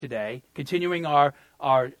today, continuing our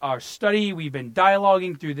study. We've been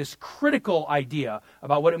dialoguing through this critical idea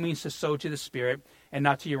about what it means to sow to the Spirit and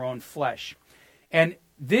not to your own flesh. And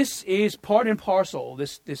this is part and parcel,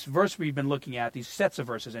 this verse we've been looking at, these sets of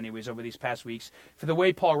verses anyways over these past weeks, for the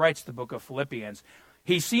way Paul writes the book of Philippians.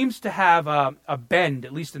 He seems to have a bend,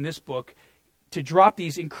 at least in this book, to drop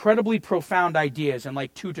these incredibly profound ideas in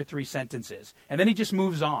like 2 to 3 sentences. And then he just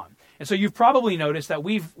moves on. And so you've probably noticed that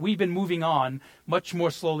we've been moving on much more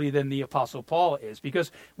slowly than the Apostle Paul is. Because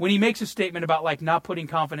when he makes a statement about like not putting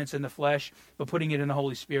confidence in the flesh, but putting it in the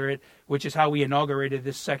Holy Spirit, which is how we inaugurated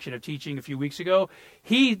this section of teaching a few weeks ago,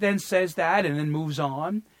 he then says that and then moves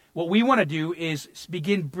on. What we want to do is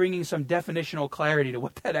begin bringing some definitional clarity to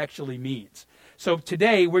what that actually means. So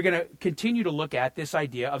today we're going to continue to look at this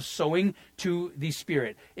idea of sowing to the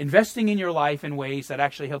Spirit, investing in your life in ways that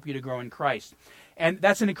actually help you to grow in Christ. And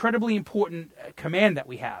that's an incredibly important command that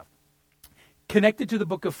we have. Connected to the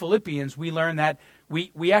book of Philippians, we learn that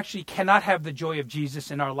we actually cannot have the joy of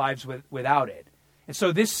Jesus in our lives without it. And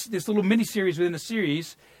so this little mini-series within the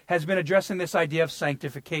series has been addressing this idea of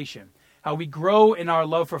sanctification, how we grow in our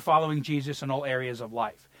love for following Jesus in all areas of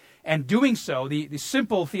life. And doing so, the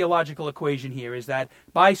simple theological equation here is that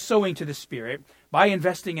by sowing to the Spirit, by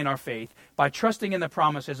investing in our faith, by trusting in the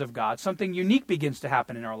promises of God, something unique begins to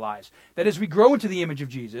happen in our lives. That is, we grow into the image of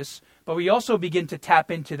Jesus, but we also begin to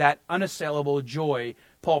tap into that unassailable joy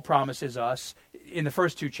Paul promises us in the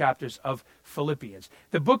first 2 chapters of Philippians.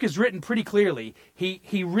 The book is written pretty clearly.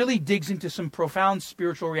 He really digs into some profound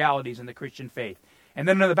spiritual realities in the Christian faith. And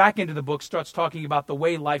then on the back end of the book starts talking about the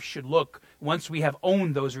way life should look once we have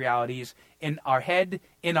owned those realities in our head,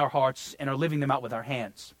 in our hearts, and are living them out with our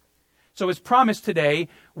hands. So as promised today,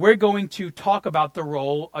 we're going to talk about the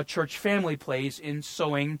role a church family plays in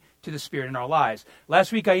sowing to the Spirit in our lives.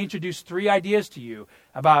 Last week I introduced 3 ideas to you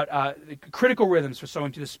about critical rhythms for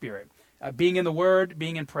sowing to the Spirit. Being in the Word,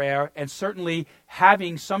 being in prayer, and certainly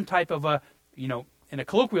having some type of a, in a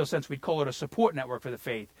colloquial sense, we'd call it a support network for the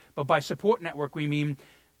faith. But by support network, we mean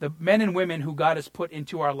the men and women who God has put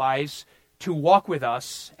into our lives to walk with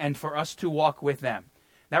us and for us to walk with them.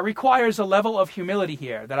 That requires a level of humility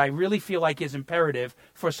here that I really feel like is imperative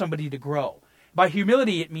for somebody to grow. By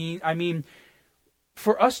humility, I mean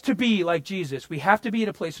for us to be like Jesus, we have to be at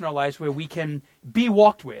a place in our lives where we can be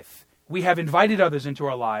walked with. We have invited others into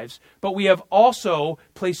our lives, but we have also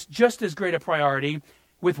placed just as great a priority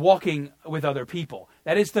with walking with other people.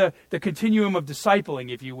 That is the continuum of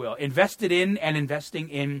discipling, if you will, invested in and investing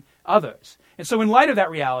in others. And so in light of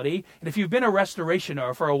that reality, and if you've been a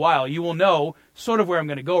restorationer for a while, you will know sort of where I'm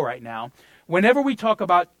going to go right now. Whenever we talk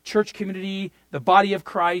about church community, the body of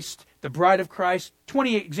Christ, the bride of Christ,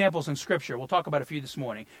 20 examples in Scripture, we'll talk about a few this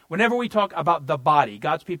morning. Whenever we talk about the body,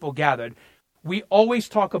 God's people gathered, we always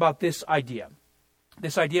talk about this idea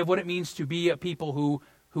of what it means to be a people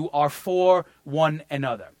who are for one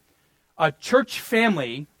another. A church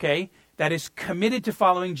family, that is committed to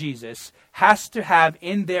following Jesus has to have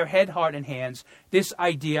in their head, heart, and hands this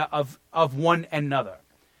idea of one another.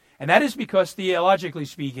 And that is because, theologically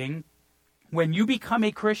speaking, when you become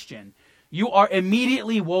a Christian, you are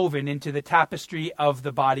immediately woven into the tapestry of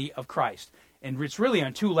the body of Christ. And it's really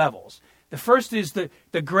on 2 levels. The first is the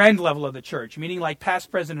grand level of the church, meaning like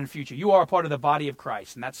past, present, and future. You are a part of the body of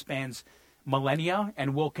Christ, and that spans millennia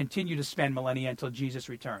and will continue to span millennia until Jesus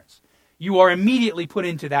returns. You are immediately put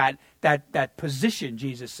into that position,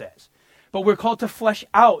 Jesus says. But we're called to flesh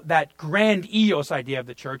out that grand eos idea of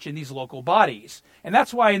the church in these local bodies. And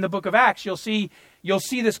that's why in the book of Acts you'll see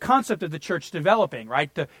this concept of the church developing, right?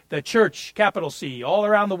 The church, capital C, all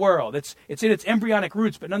around the world. It's in its embryonic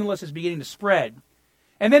roots, but nonetheless is beginning to spread.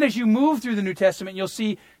 And then as you move through the New Testament, you'll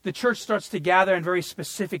see the church starts to gather in very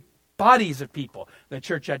specific bodies of people. The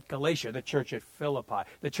church at Galatia, the church at Philippi,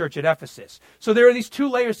 the church at Ephesus. So there are these 2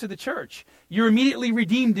 layers to the church. You're immediately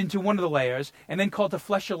redeemed into one of the layers and then called to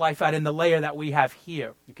flesh your life out in the layer that we have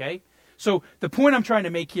here. Okay? So the point I'm trying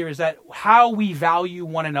to make here is that how we value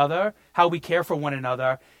one another, how we care for one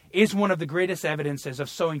another, is one of the greatest evidences of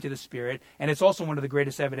sowing to the Spirit, and it's also one of the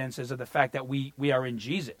greatest evidences of the fact that we are in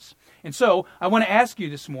Jesus. And so I want to ask you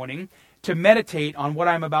this morning to meditate on what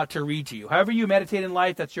I'm about to read to you. However you meditate in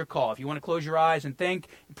life, that's your call. If you want to close your eyes and think,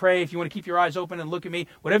 pray, if you want to keep your eyes open and look at me,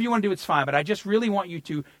 whatever you want to do, it's fine. But I just really want you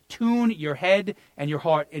to tune your head and your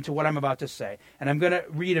heart into what I'm about to say. And I'm going to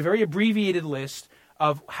read a very abbreviated list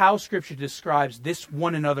of how Scripture describes this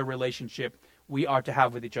one another relationship we are to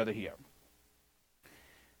have with each other here.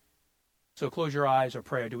 So close your eyes or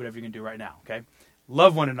pray or do whatever you can do right now, okay?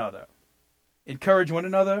 Love one another. Encourage one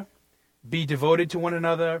another. Be devoted to one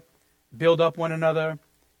another. Build up one another.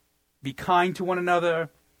 Be kind to one another.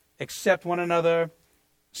 Accept one another.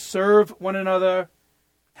 serve one another,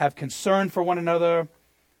 have concern for one another,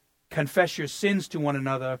 confess your sins to one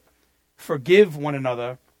another, forgive one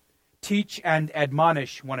another, teach and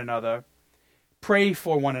admonish one another, pray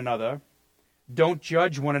for one another, don't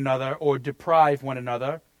judge one another or deprive one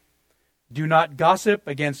another, do not gossip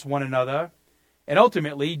against one another, and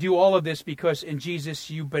ultimately do all of this because in Jesus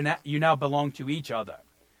you now belong to each other.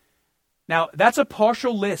 Now, that's a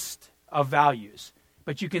partial list of values,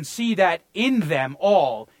 but you can see that in them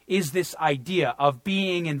all is this idea of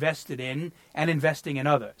being invested in and investing in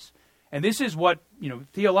others. And this is what,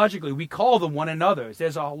 theologically we call the one another's.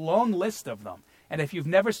 There's a long list of them. And if you've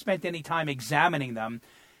never spent any time examining them,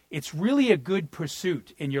 it's really a good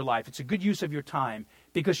pursuit in your life. It's a good use of your time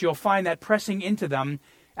because you'll find that pressing into them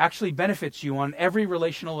actually benefits you on every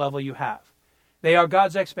relational level you have. They are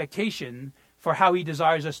God's expectation for how he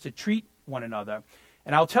desires us to treat one another.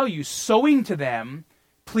 And I'll tell you, sowing to them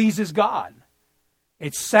pleases God.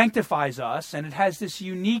 It sanctifies us, and it has this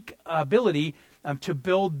unique ability to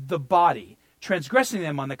build the body. Transgressing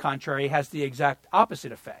them, on the contrary, has the exact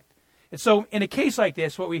opposite effect. And so in a case like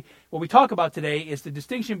this, what we talk about today is the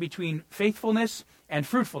distinction between faithfulness and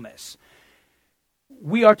fruitfulness.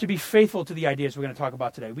 We are to be faithful to the ideas we're going to talk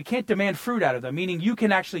about today. We can't demand fruit out of them, meaning you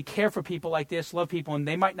can actually care for people like this, love people, and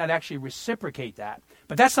they might not actually reciprocate that.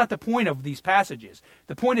 But that's not the point of these passages.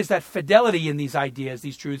 The point is that fidelity in these ideas,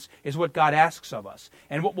 these truths, is what God asks of us.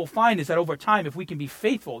 And what we'll find is that over time, if we can be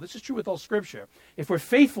faithful, this is true with all Scripture, if we're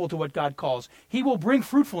faithful to what God calls, he will bring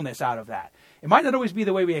fruitfulness out of that. It might not always be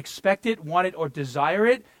the way we expect it, want it, or desire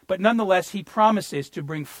it, but nonetheless, he promises to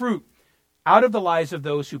bring fruit out of the lives of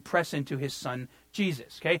those who press into his Son,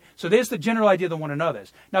 Jesus. Okay? So there's the general idea of the one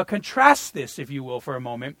another's. Now contrast this, if you will, for a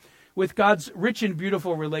moment, with God's rich and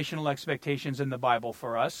beautiful relational expectations in the Bible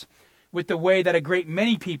for us, with the way that a great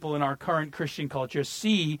many people in our current Christian culture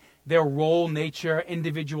see their role, nature,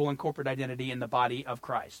 individual, and corporate identity in the body of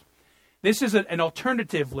Christ. This is an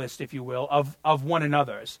alternative list, if you will, of one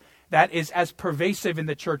another's that is as pervasive in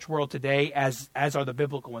the church world today as are the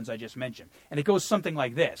biblical ones I just mentioned. And it goes something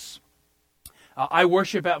like this. I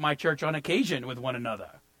worship at my church on occasion with one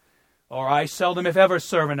another. Or I seldom, if ever,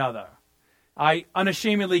 serve another. I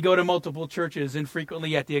unashamedly go to multiple churches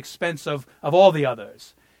infrequently at the expense of all the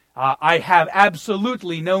others. I have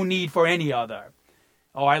absolutely no need for any other.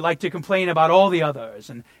 Oh, I like to complain about all the others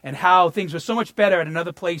and how things were so much better at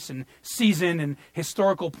another place and season and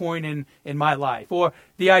historical point in my life. Or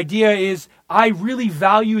the idea is I really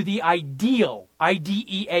value the ideal,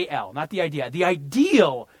 I-D-E-A-L, not the idea, the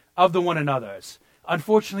ideal of the one another's.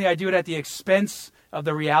 Unfortunately, I do it at the expense of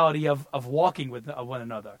the reality of walking with one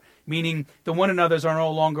another, meaning the one another's are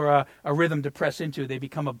no longer a rhythm to press into. They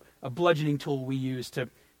become a bludgeoning tool we use to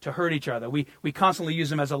hurt each other. We constantly use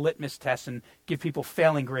them as a litmus test and give people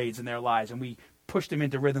failing grades in their lives, and we push them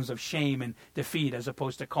into rhythms of shame and defeat as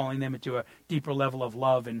opposed to calling them into a deeper level of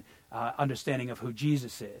love and understanding of who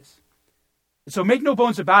Jesus is. So make no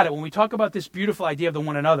bones about it, when we talk about this beautiful idea of the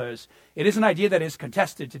one another's, it is an idea that is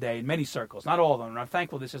contested today in many circles, not all of them. And I'm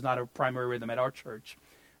thankful this is not a primary rhythm at our church.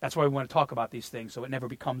 That's why we want to talk about these things, so it never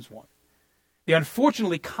becomes one. The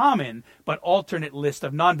unfortunately common but alternate list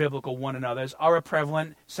of non-biblical one another's are a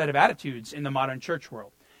prevalent set of attitudes in the modern church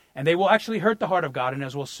world. And they will actually hurt the heart of God, and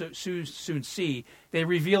as we'll soon see, they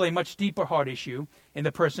reveal a much deeper heart issue in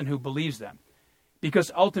the person who believes them.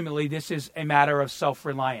 Because ultimately this is a matter of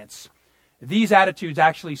self-reliance. These attitudes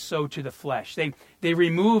actually sow to the flesh. They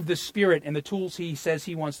remove the Spirit and the tools he says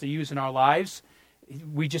he wants to use in our lives.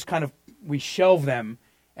 We just we shelve them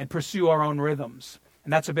and pursue our own rhythms.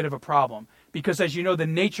 And that's a bit of a problem. Because as you know, the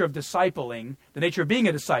nature of discipling, the nature of being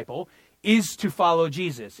a disciple, is to follow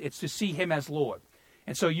Jesus. It's to see him as Lord.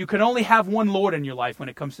 And so you can only have one Lord in your life when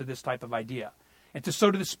it comes to this type of idea. And to sow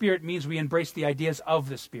to the Spirit means we embrace the ideas of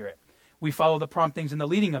the Spirit. We follow the promptings and the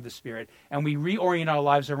leading of the Spirit, and we reorient our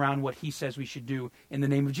lives around what he says we should do in the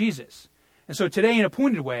name of Jesus. And so today, in a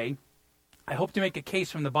pointed way, I hope to make a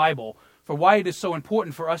case from the Bible for why it is so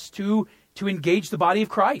important for us to engage the body of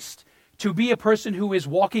Christ, to be a person who is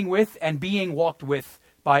walking with and being walked with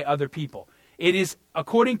by other people. It is,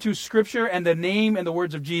 according to Scripture and the name and the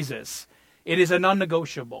words of Jesus, it is a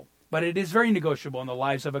non-negotiable, but it is very negotiable in the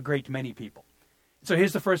lives of a great many people. So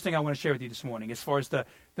here's the first thing I want to share with you this morning as far as the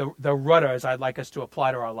rudders I'd like us to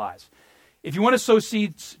apply to our lives. If you want to sow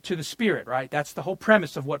seeds to the Spirit, right, that's the whole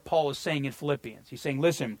premise of what Paul is saying in Philippians. He's saying,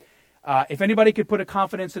 listen, if anybody could put a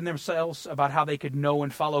confidence in themselves about how they could know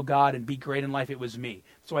and follow God and be great in life, it was me.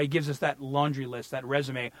 That's why he gives us that laundry list, that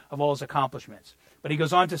resume of all his accomplishments. But he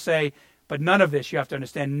goes on to say, but none of this, you have to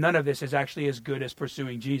understand, none of this is actually as good as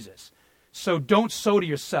pursuing Jesus. So don't sow to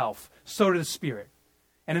yourself, sow to the Spirit.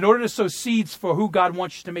 And in order to sow seeds for who God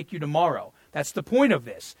wants to make you tomorrow, that's the point of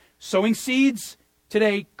this. Sowing seeds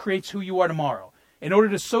today creates who you are tomorrow. In order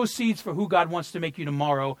to sow seeds for who God wants to make you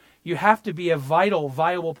tomorrow, you have to be a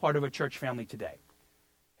viable part of a church family today.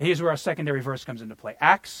 Here's where our secondary verse comes into play.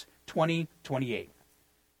 Acts 20:28.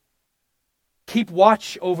 Keep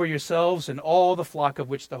watch over yourselves and all the flock of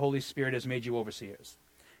which the Holy Spirit has made you overseers.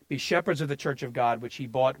 Be shepherds of the church of God, which he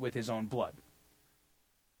bought with his own blood.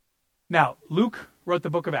 Now, Luke wrote the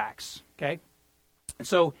book of Acts, okay? And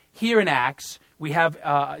so here in Acts, we have,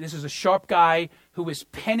 this is a sharp guy who is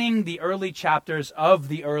penning the early chapters of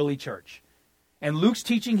the early church. And Luke's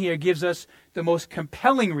teaching here gives us the most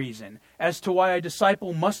compelling reason as to why a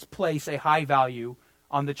disciple must place a high value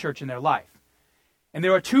on the church in their life. And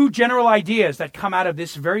there are two general ideas that come out of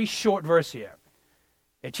this very short verse here.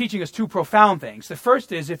 They're teaching us two profound things. The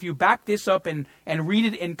first is, if you back this up and read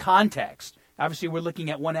it in context, obviously we're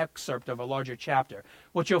looking at one excerpt of a larger chapter,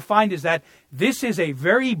 what you'll find is that this is a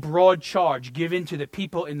very broad charge given to the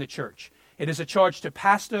people in the church. It is a charge to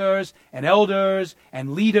pastors and elders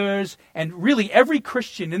and leaders and really every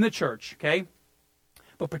Christian in the church, okay?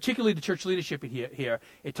 But particularly the church leadership here,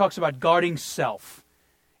 it talks about guarding self.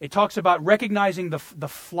 It talks about recognizing the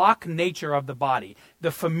flock nature of the body,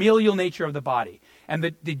 the familial nature of the body. And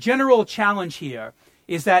the general challenge here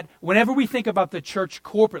is that whenever we think about the church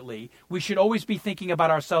corporately, we should always be thinking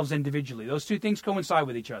about ourselves individually. Those two things coincide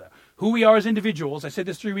with each other. Who we are as individuals, I said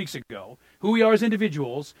this 3 weeks ago, who we are as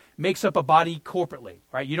individuals makes up a body corporately,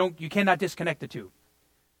 right? You cannot disconnect the two.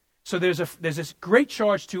 So there's this great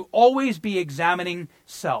charge to always be examining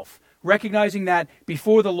self, recognizing that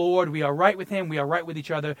before the Lord, we are right with him, we are right with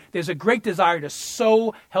each other. There's a great desire to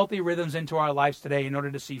sow healthy rhythms into our lives today in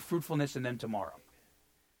order to see fruitfulness in them tomorrow.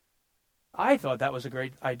 I thought that was a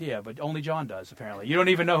great idea, but only John does, apparently. You don't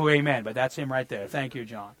even know who amen, but that's him right there. Thank you,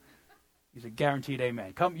 John. He's a guaranteed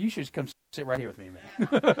amen. You should come sit right here with me,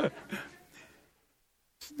 man.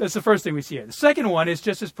 That's the first thing we see here. The second one is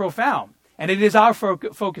just as profound, and it is our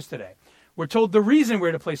focus today. We're told the reason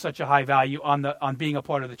we're to place such a high value on being a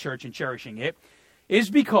part of the church and cherishing it is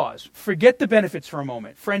because, forget the benefits for a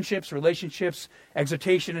moment, friendships, relationships,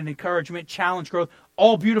 exhortation and encouragement, challenge, growth,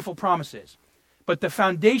 all beautiful promises. But the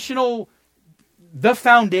foundation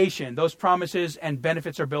those promises and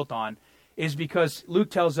benefits are built on is because Luke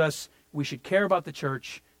tells us we should care about the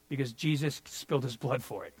church because Jesus spilled his blood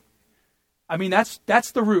for it. I mean,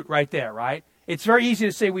 that's the root right there, right? It's very easy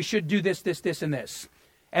to say we should do this, this, this, and this.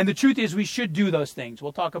 And the truth is we should do those things.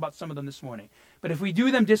 We'll talk about some of them this morning. But if we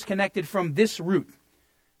do them disconnected from this root,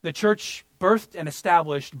 the church birthed and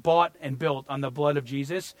established, bought and built on the blood of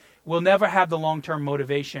Jesus, will never have the long-term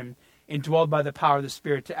motivation indwelled by the power of the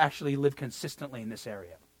Spirit to actually live consistently in this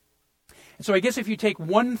area. And so I guess if you take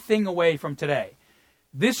one thing away from today,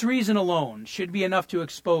 this reason alone should be enough to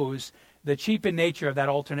expose the cheapened nature of that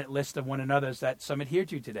alternate list of one another's that some adhere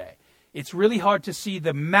to today. It's really hard to see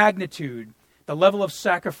the magnitude, the level of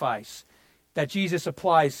sacrifice that Jesus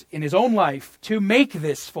applies in his own life to make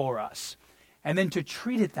this for us, and then to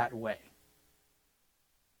treat it that way.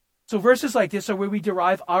 So verses like this are where we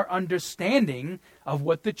derive our understanding of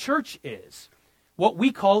what the church is, what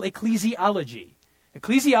we call ecclesiology.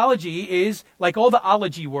 Ecclesiology is, like all the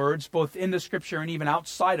ology words, both in the Scripture and even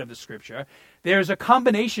outside of the Scripture, there's a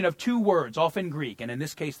combination of two words, often Greek, and in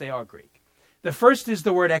this case they are Greek. The first is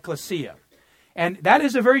the word ecclesia. And that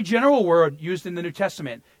is a very general word used in the New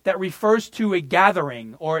Testament that refers to a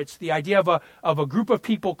gathering, or it's the idea of a group of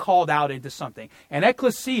people called out into something. And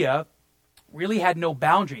ecclesia really had no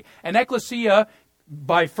boundary. An ecclesia,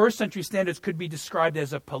 by first century standards, could be described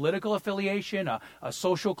as a political affiliation, a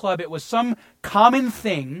social club. It was some common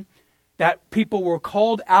thing that people were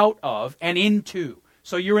called out of and into.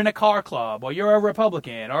 So you're in a car club, or you're a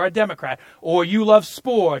Republican, or a Democrat, or you love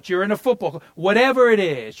sports, you're in a football club, whatever it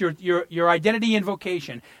is, your identity and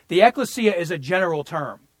vocation. The ecclesia is a general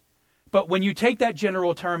term. But when you take that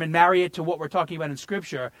general term and marry it to what we're talking about in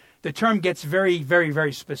Scripture, the term gets very, very,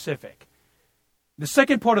 very specific. The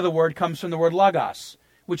second part of the word comes from the word logos,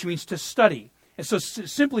 which means to study. And so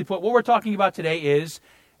simply put, what we're talking about today is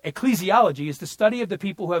ecclesiology, is the study of the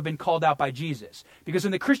people who have been called out by Jesus. Because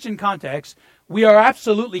in the Christian context, we are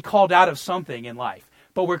absolutely called out of something in life,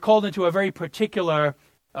 but we're called into a very particular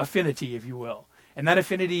affinity, if you will. And that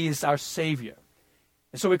affinity is our Savior.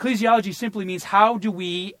 And so ecclesiology simply means how do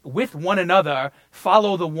we, with one another,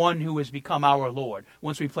 follow the one who has become our Lord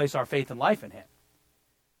once we place our faith and life in him.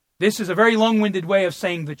 This is a very long-winded way of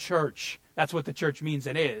saying the church. That's what the church means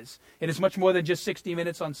and is. It is much more than just 60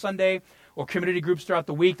 minutes on Sunday or community groups throughout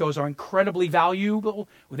the week. Those are incredibly valuable.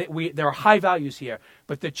 There are high values here.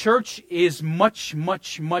 But the church is much,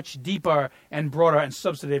 much, much deeper and broader and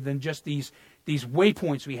substantive than just these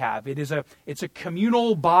waypoints we have. It's a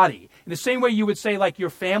communal body. In the same way you would say like your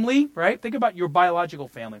family, right? Think about your biological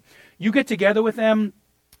family. You get together with them,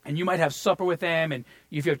 and you might have supper with them, and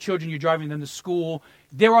if you have children, you're driving them to school.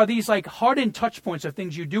 There are these like hardened touch points of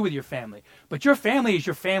things you do with your family. But your family is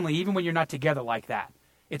your family even when you're not together like that.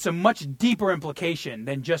 It's a much deeper implication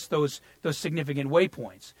than just those significant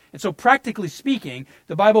waypoints. And so practically speaking,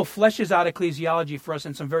 the Bible fleshes out ecclesiology for us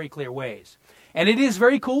in some very clear ways. And it is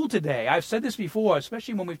very cool today. I've said this before,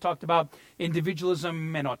 especially when we've talked about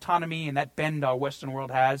individualism and autonomy and that bend our Western world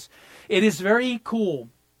has. It is very cool,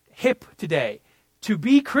 hip today, to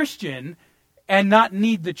be Christian and not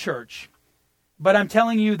need the church. But I'm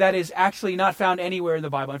telling you that is actually not found anywhere in the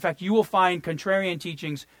Bible. In fact, you will find contrarian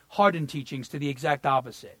teachings, hardened teachings to the exact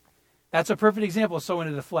opposite. That's a perfect example of sowing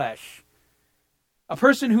into the flesh. A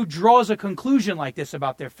person who draws a conclusion like this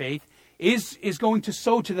about their faith is going to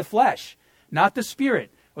sow to the flesh, not the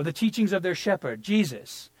Spirit or the teachings of their shepherd,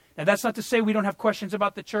 Jesus. Now, that's not to say we don't have questions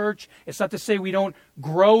about the church. It's not to say we don't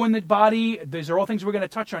grow in the body. These are all things we're going to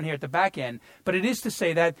touch on here at the back end. But it is to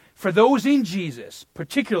say that for those in Jesus,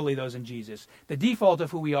 particularly those in Jesus, the default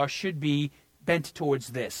of who we are should be bent towards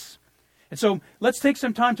this. And so let's take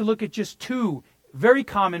some time to look at just two very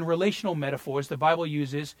common relational metaphors the Bible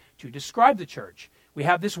uses to describe the church. We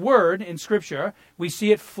have this word in Scripture. We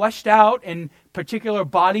see it fleshed out in particular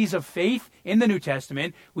bodies of faith in the New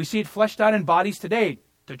Testament. We see it fleshed out in bodies today.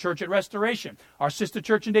 The church at Restoration, our sister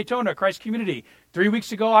church in Daytona, Christ Community. 3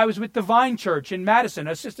 weeks ago, I was with Divine Church in Madison,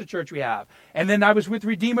 a sister church we have. And then I was with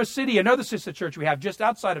Redeemer City, another sister church we have just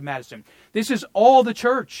outside of Madison. This is all the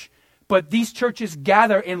church. But these churches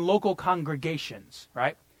gather in local congregations,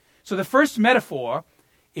 right? So the first metaphor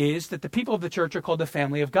is that the people of the church are called the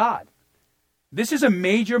family of God. This is a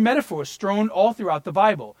major metaphor strewn all throughout the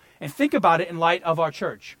Bible. And think about it in light of our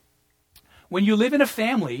church. When you live in a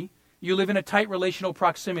family, you live in a tight relational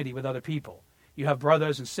proximity with other people. You have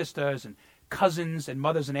brothers and sisters and cousins and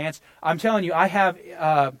mothers and aunts. I'm telling you, I have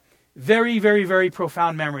very, very, very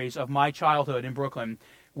profound memories of my childhood in Brooklyn,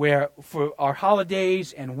 where for our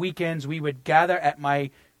holidays and weekends, we would gather at my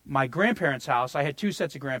grandparents' house. I had two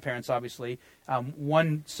sets of grandparents, obviously.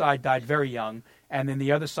 One side died very young, and then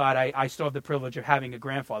the other side, I still have the privilege of having a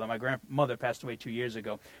grandfather. My grandmother passed away 2 years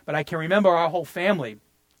ago. But I can remember our whole family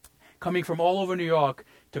coming from all over New York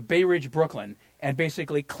to Bay Ridge, Brooklyn, and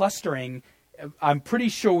basically clustering. I'm pretty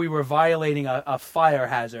sure we were violating a fire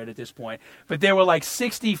hazard at this point, but there were like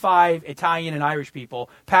 65 Italian and Irish people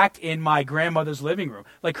packed in my grandmother's living room,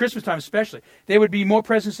 like Christmas time especially. There would be more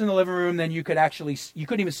presents in the living room than you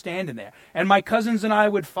couldn't even stand in there. And my cousins and I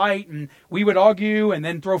would fight, and we would argue, and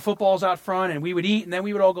then throw footballs out front, and we would eat, and then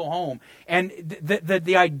we would all go home. And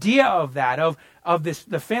the idea of that, of this,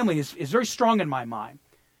 the family is very strong in my mind,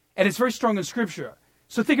 and it's very strong in Scripture.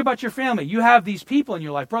 So think about your family. You have these people in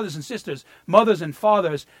your life, brothers and sisters, mothers and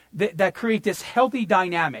fathers, that create this healthy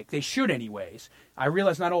dynamic. They should anyways. I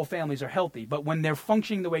realize not all families are healthy, but when they're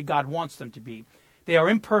functioning the way God wants them to be, they are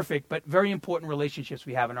imperfect but very important relationships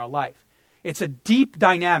we have in our life. It's a deep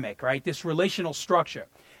dynamic, right? This relational structure.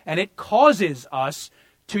 And it causes us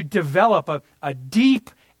to develop a deep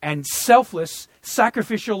and selfless,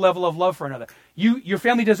 sacrificial level of love for another. Your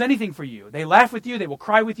family does anything for you. They laugh with you. They will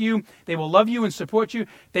cry with you. They will love you and support you.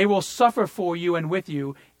 They will suffer for you and with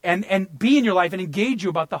you and be in your life and engage you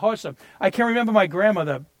about the hard stuff. I can remember my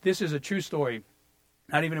grandmother. This is a true story.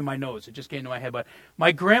 Not even in my notes. It just came to my head. But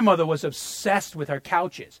my grandmother was obsessed with her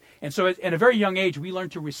couches. And so at a very young age, we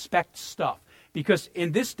learned to respect stuff. Because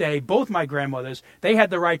in this day, both my grandmothers, they had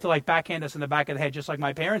the right to like backhand us in the back of the head just like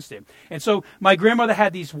my parents did. And so my grandmother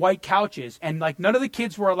had these white couches, and like none of the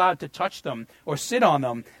kids were allowed to touch them or sit on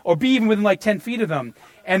them or be even within like 10 feet of them.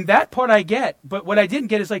 And that part I get. But what I didn't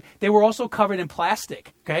get is like they were also covered in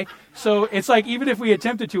plastic. Okay, so it's like even if we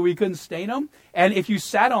attempted to, we couldn't stain them. And if you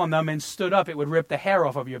sat on them and stood up, it would rip the hair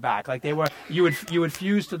off of your back. Like you would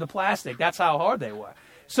fuse to the plastic. That's how hard they were.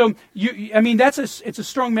 So, it's a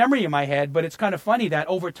strong memory in my head, but it's kind of funny that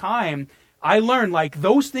over time, I learned, like,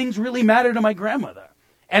 those things really matter to my grandmother.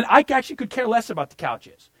 And I actually could care less about the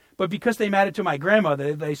couches. But because they mattered to my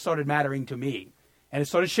grandmother, they started mattering to me. And it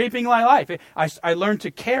started shaping my life. I learned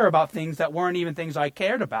to care about things that weren't even things I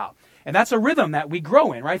cared about. And that's a rhythm that we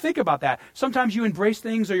grow in, right? Think about that. Sometimes you embrace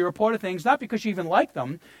things or you're a part of things, not because you even like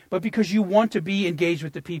them, but because you want to be engaged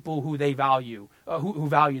with the people who they value, who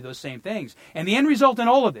value those same things. And the end result in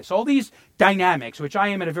all of this, all these dynamics, which I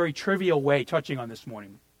am in a very trivial way touching on this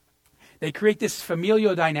morning, They create this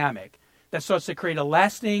familial dynamic that starts to create a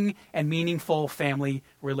lasting and meaningful family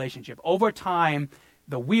relationship. Over time,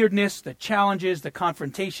 the weirdness, the challenges, the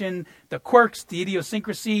confrontation, the quirks, the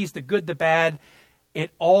idiosyncrasies, the good, the bad,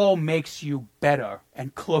 it all makes you better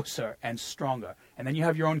and closer and stronger. And then you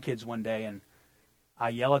have your own kids one day, and I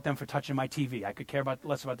yell at them for touching my TV. I could care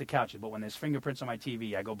less about the couches, but when there's fingerprints on my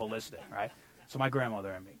TV, I go ballistic, right? So my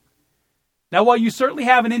grandmother and me. Now, while you certainly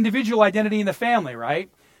have an individual identity in the family, right?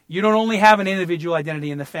 You don't only have an individual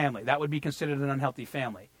identity in the family. That would be considered an unhealthy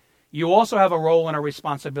family. You also have a role and a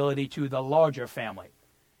responsibility to the larger family.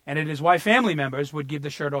 And it is why family members would give the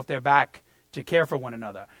shirt off their back to care for one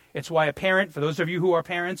another. It's why a parent, for those of you who are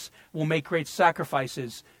parents, will make great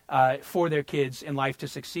sacrifices for their kids in life to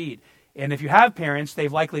succeed. And if you have parents,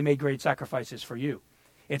 they've likely made great sacrifices for you.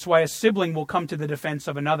 It's why a sibling will come to the defense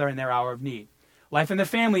of another in their hour of need. Life in the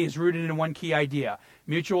family is rooted in one key idea: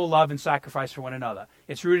 mutual love and sacrifice for one another.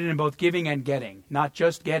 It's rooted in both giving and getting, not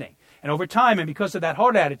just getting. And over time, and because of that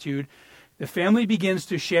heart attitude, the family begins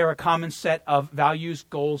to share a common set of values,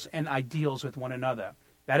 goals, and ideals with one another.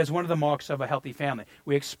 That is one of the marks of a healthy family.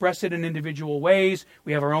 We express it in individual ways.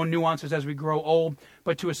 We have our own nuances as we grow old.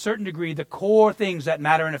 But to a certain degree, the core things that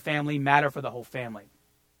matter in a family matter for the whole family.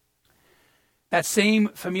 That same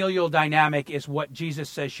familial dynamic is what Jesus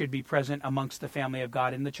says should be present amongst the family of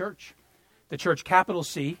God in the church. The church, capital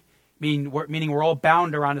C, meaning we're all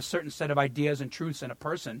bound around a certain set of ideas and truths in a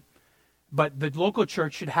person. But the local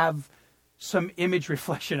church should have some image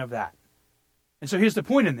reflection of that. And so here's the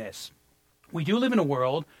point in this. We do live in a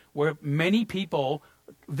world where many people,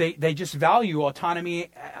 they just value autonomy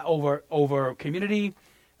over community.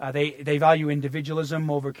 They value individualism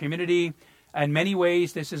over community. In many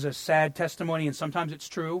ways, this is a sad testimony, and sometimes it's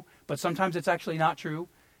true, but sometimes it's actually not true.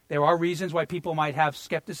 There are reasons why people might have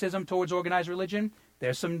skepticism towards organized religion.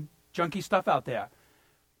 There's some junky stuff out there.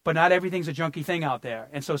 But not everything's a junky thing out there.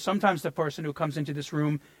 And so sometimes the person who comes into this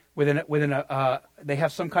room they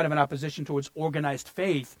have some kind of an opposition towards organized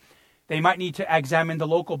faith, they might need to examine the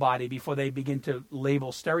local body before they begin to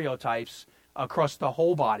label stereotypes across the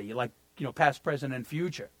whole body, like, past, present, and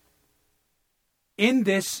future. In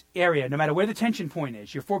this area, no matter where the tension point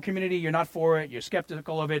is, you're for community, you're not for it, you're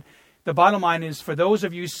skeptical of it, the bottom line is, for those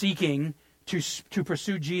of you seeking to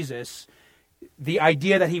pursue Jesus, the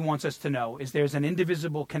idea that he wants us to know is there's an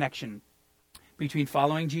indivisible connection between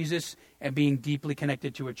following Jesus and being deeply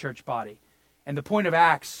connected to a church body. And the point of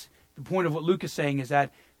Acts, the point of what Luke is saying, is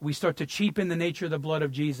that we start to cheapen the nature of the blood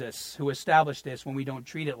of Jesus, who established this, when we don't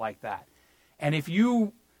treat it like that. And if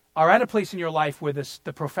you are at a place in your life where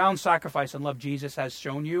the profound sacrifice and love Jesus has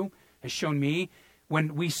shown me,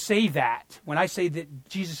 when we say that, when I say that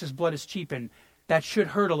Jesus' blood is cheapened, that should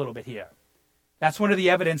hurt a little bit here. That's one of the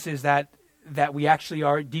evidences that we actually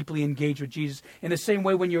are deeply engaged with Jesus. In the same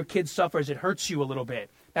way, when your kid suffers, it hurts you a little bit.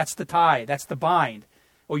 That's the tie. That's the bind.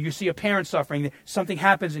 Or you see a parent suffering, something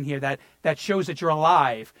happens in here that shows that you're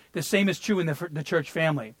alive. The same is true in the church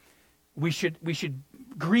family. We should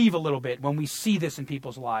grieve a little bit when we see this in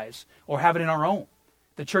people's lives or have it in our own.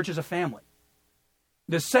 The church is a family.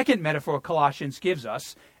 The second metaphor Colossians gives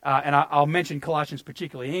us, and I'll mention Colossians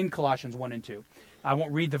particularly in Colossians 1 and 2. I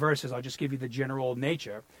won't read the verses. I'll just give you the general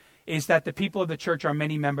nature. Is that the people of the church are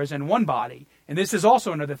many members in one body. And this is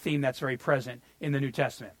also another theme that's very present in the New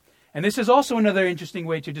Testament. And this is also another interesting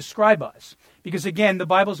way to describe us. Because again, the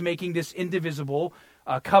Bible's making this indivisible,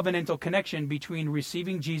 covenantal connection between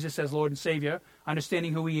receiving Jesus as Lord and Savior,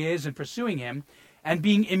 understanding who he is and pursuing him, and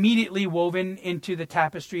being immediately woven into the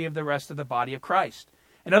tapestry of the rest of the body of Christ.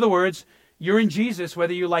 In other words, you're in Jesus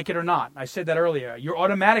whether you like it or not. I said that earlier. You're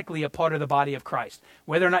automatically a part of the body of Christ.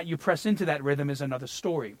 Whether or not you press into that rhythm is another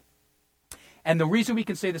story. And the reason we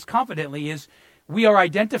can say this confidently is we are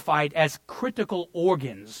identified as critical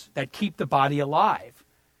organs that keep the body alive.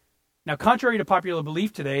 Now, contrary to popular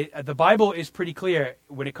belief today, the Bible is pretty clear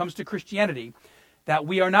when it comes to Christianity that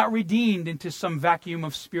we are not redeemed into some vacuum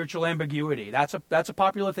of spiritual ambiguity. That's a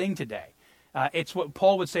popular thing today. It's what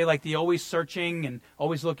Paul would say, like the always searching and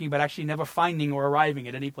always looking, but actually never finding or arriving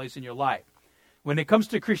at any place in your life. When it comes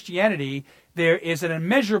to Christianity, there is an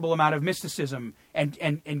immeasurable amount of mysticism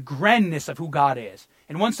and grandness of who God is.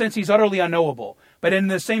 In one sense, he's utterly unknowable, but in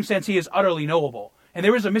the same sense, he is utterly knowable. And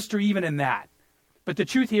there is a mystery even in that. But the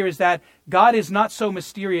truth here is that God is not so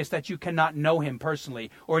mysterious that you cannot know him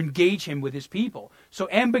personally or engage him with his people. So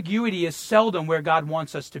ambiguity is seldom where God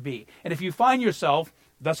wants us to be. And if you find yourself,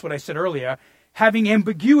 that's what I said earlier, having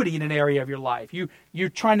ambiguity in an area of your life. You're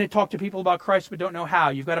trying to talk to people about Christ but don't know how.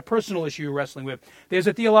 You've got a personal issue you're wrestling with. There's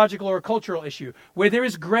a theological or a cultural issue. Where there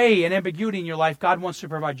is gray and ambiguity in your life, God wants to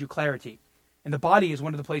provide you clarity. And the body is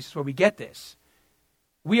one of the places where we get this.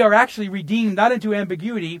 We are actually redeemed not into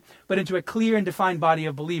ambiguity, but into a clear and defined body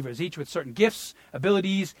of believers, each with certain gifts,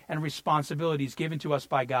 abilities, and responsibilities given to us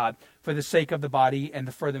by God for the sake of the body and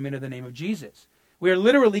the furtherment of the name of Jesus. We are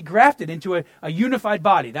literally grafted into a unified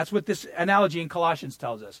body. That's what this analogy in Colossians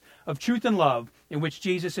tells us, of truth and love, in which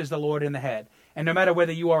Jesus is the Lord and the head. And no matter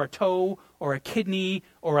whether you are a toe or a kidney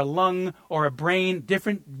or a lung or a brain,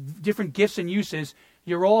 different gifts and uses,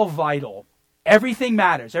 you're all vital. Everything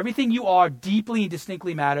matters. Everything you are deeply and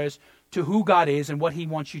distinctly matters to who God is and what he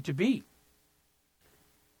wants you to be.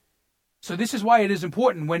 So this is why it is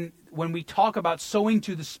important when we talk about sowing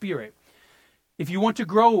to the Spirit. If you want to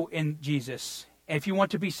grow in Jesus, if you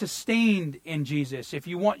want to be sustained in Jesus, if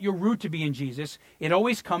you want your root to be in Jesus, it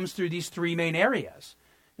always comes through these three main areas.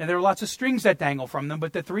 Now, there are lots of strings that dangle from them,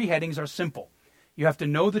 but the three headings are simple. You have to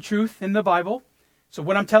know the truth in the Bible. So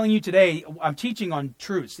what I'm telling you today, I'm teaching on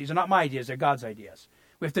truths. These are not my ideas, they're God's ideas.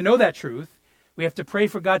 We have to know that truth. We have to pray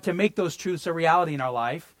for God to make those truths a reality in our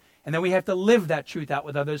life. And then we have to live that truth out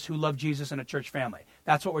with others who love Jesus in a church family.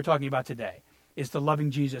 That's what we're talking about today, is the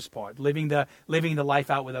loving Jesus part, living the life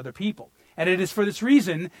out with other people. And it is for this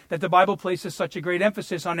reason that the Bible places such a great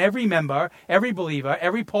emphasis on every member, every believer,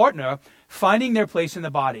 every partner finding their place in the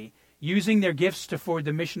body, using their gifts to forward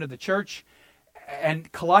the mission of the church.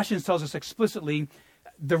 And Colossians tells us explicitly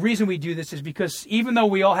the reason we do this is because even though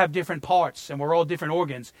we all have different parts and we're all different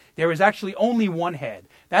organs, there is actually only one head.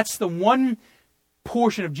 That's the one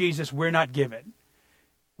portion of Jesus we're not given.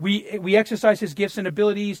 We exercise his gifts and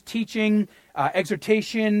abilities, teaching,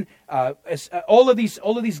 exhortation, all of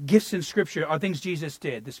these gifts in Scripture are things Jesus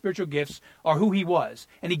did. The spiritual gifts are who he was,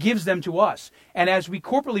 and he gives them to us. And as we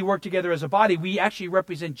corporately work together as a body, we actually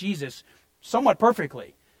represent Jesus somewhat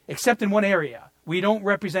perfectly, except in one area. We don't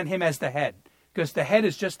represent him as the head, because the head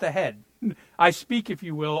is just the head. I speak, if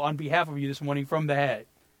you will, on behalf of you this morning from the head.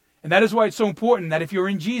 And that is why it's so important that if you're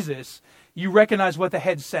in Jesus, you recognize what the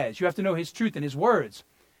head says. You have to know his truth and his words.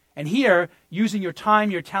 And here, using your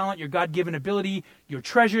time, your talent, your God-given ability, your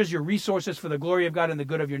treasures, your resources for the glory of God and the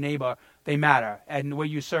good of your neighbor, they matter. And the way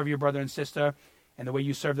you serve your brother and sister, and the way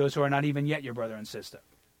you serve those who are not even yet your brother and sister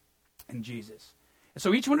in Jesus. And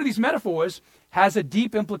so each one of these metaphors has a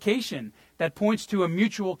deep implication that points to a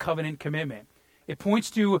mutual covenant commitment. It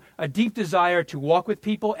points to a deep desire to walk with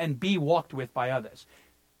people and be walked with by others.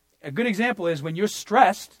 A good example is when you're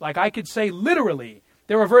stressed, like I could say literally,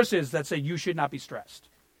 there are verses that say you should not be stressed.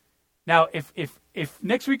 Now, if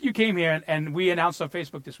next week you came here and we announced on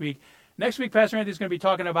Facebook this week, next week Pastor Anthony is going to be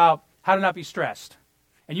talking about how to not be stressed.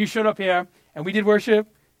 And you showed up here and we did worship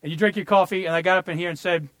and you drank your coffee and I got up in here and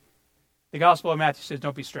said, the Gospel of Matthew says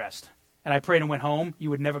don't be stressed. And I prayed and went home, you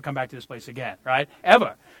would never come back to this place again, right?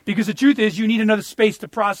 Ever. Because the truth is you need another space to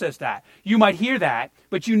process that. You might hear that,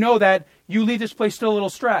 but you know that you leave this place still a little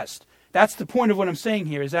stressed. That's the point of what I'm saying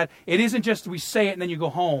here, is that it isn't just we say it and then you go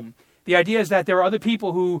home. The idea is that there are other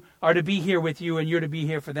people who are to be here with you and you're to be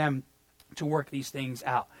here for them to work these things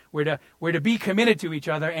out. We're to be committed to each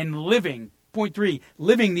other and living, point 3,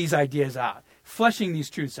 living these ideas out, fleshing these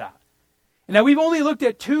truths out. Now, we've only looked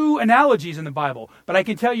at 2 analogies in the Bible, but I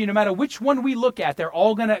can tell you no matter which one we look at, they're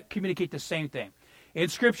all going to communicate the same thing. In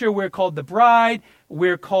Scripture, we're called the bride.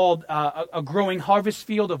 We're called a growing harvest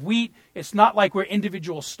field of wheat. It's not like we're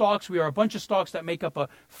individual stalks. We are a bunch of stalks that make up a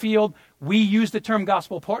field. We use the term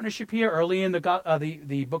gospel partnership here. Early in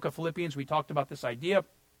the book of Philippians, we talked about this idea.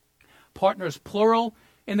 Partners, plural,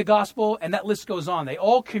 in the gospel, and that list goes on. They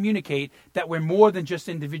all communicate that we're more than just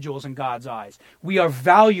individuals in God's eyes. We are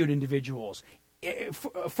valued individuals.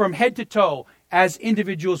 From head to toe, as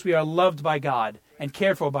individuals, we are loved by God and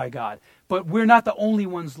cared for by God. But we're not the only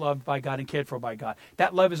ones loved by God and cared for by God.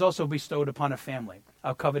 That love is also bestowed upon a family,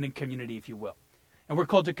 a covenant community, if you will. And we're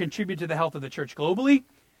called to contribute to the health of the church globally.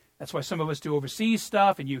 That's why some of us do overseas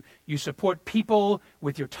stuff, and you support people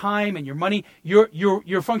with your time and your money.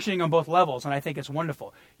 You're functioning on both levels, and I think it's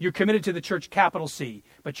wonderful. You're committed to the church, capital C,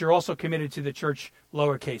 but you're also committed to the church,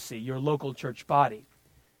 lowercase c, your local church body,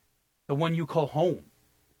 the one you call home.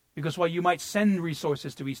 Because while you might send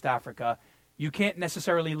resources to East Africa, you can't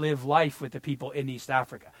necessarily live life with the people in East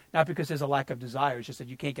Africa. Not because there's a lack of desire, it's just that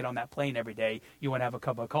you can't get on that plane every day. You want to have a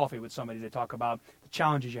cup of coffee with somebody to talk about the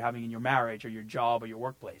challenges you're having in your marriage or your job or your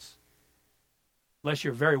workplace. Unless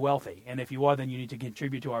you're very wealthy. And if you are, then you need to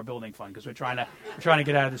contribute to our building fund because we're trying to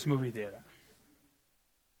get out of this movie theater.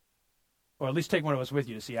 Or at least take one of us with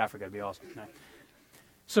you to see Africa. It'd be awesome.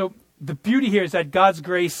 So the beauty here is that God's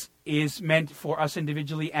grace is meant for us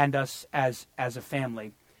individually and us as a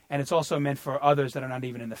family. And it's also meant for others that are not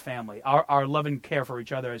even in the family. Our love and care for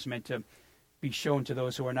each other is meant to be shown to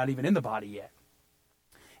those who are not even in the body yet.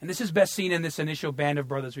 And this is best seen in this initial band of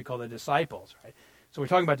brothers we call the disciples, right? So we're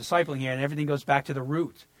talking about discipling here, and everything goes back to the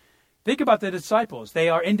root. Think about the disciples. They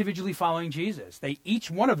are individually following Jesus. Each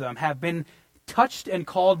one of them have been touched and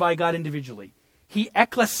called by God individually. He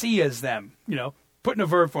ecclesias them, putting a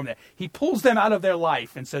verb form there. He pulls them out of their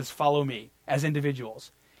life and says, follow me, as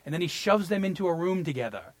individuals. And then he shoves them into a room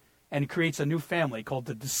together and creates a new family called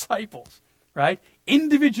the disciples, right?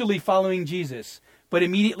 Individually following Jesus, but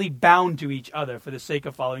immediately bound to each other for the sake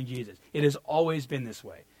of following Jesus. It has always been this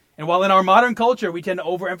way. And while in our modern culture we tend to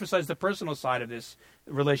overemphasize the personal side of this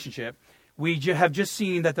relationship, we have just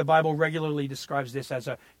seen that the Bible regularly describes this as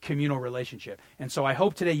a communal relationship. And so I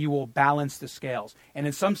hope today you will balance the scales. And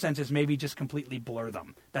in some senses, maybe just completely blur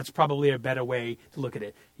them. That's probably a better way to look at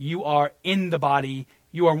it. You are in the body.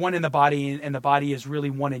 You are one in the body, and the body is really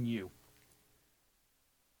one in you.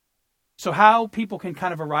 So how people can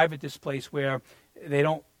kind of arrive at this place where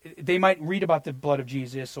they might read about the blood of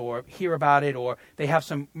Jesus or hear about it, or they have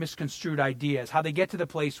some misconstrued ideas. How they get to the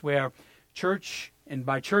place where church, and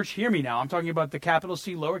by church, hear me now, I'm talking about the capital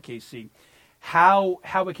C, lowercase c, how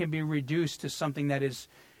it can be reduced to something that is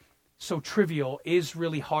so trivial is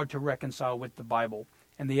really hard to reconcile with the Bible.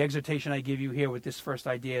 And the exhortation I give you here with this first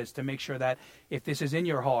idea is to make sure that if this is in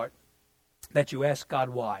your heart, that you ask God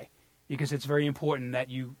why. Because it's very important that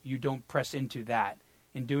you don't press into that.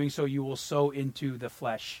 In doing so, you will sow into the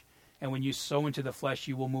flesh. And when you sow into the flesh,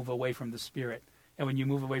 you will move away from the Spirit. And when you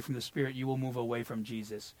move away from the Spirit, you will move away from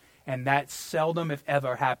Jesus. And that seldom, if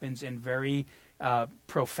ever, happens in very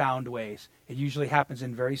profound ways. It usually happens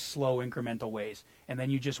in very slow, incremental ways. And then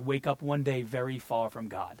you just wake up one day very far from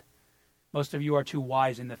God. Most of you are too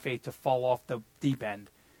wise in the faith to fall off the deep end.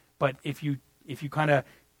 But if you kind of,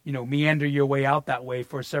 meander your way out that way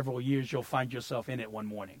for several years, you'll find yourself in it one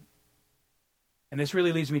morning. And this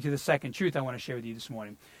really leads me to the second truth I want to share with you this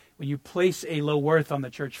morning. When you place a low worth on the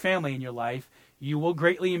church family in your life, you will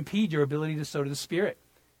greatly impede your ability to sow to the Spirit.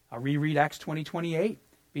 I'll reread Acts 20:28.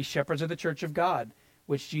 Be shepherds of the church of God,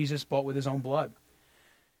 which Jesus bought with his own blood.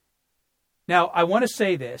 Now, I want to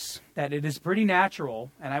say this, that it is pretty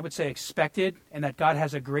natural, and I would say expected, and that God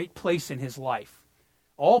has a great place in his life.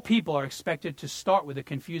 All people are expected to start with a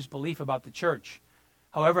confused belief about the church.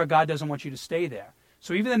 However, God doesn't want you to stay there.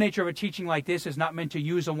 So even the nature of a teaching like this is not meant to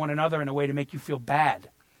use on one another in a way to make you feel bad.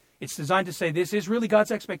 It's designed to say this is really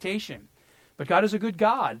God's expectation. But God is a good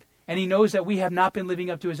God, and he knows that we have not been living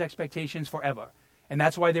up to his expectations forever. And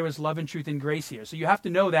that's why there is love and truth and grace here. So you have to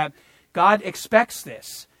know that God expects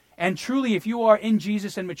this. And truly, if you are in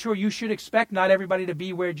Jesus and mature, you should expect not everybody to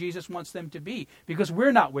be where Jesus wants them to be, because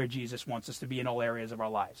we're not where Jesus wants us to be in all areas of our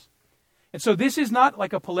lives. And so this is not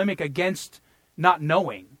like a polemic against not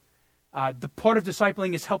knowing. The part of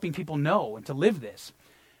discipling is helping people know and to live this.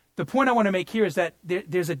 The point I want to make here is that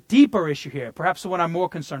there's a deeper issue here, perhaps the one I'm more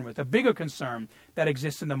concerned with, a bigger concern that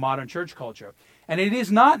exists in the modern church culture. And it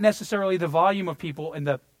is not necessarily the volume of people in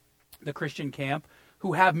the Christian camp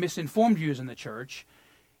who have misinformed views in the church.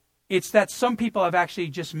 It's that some people have actually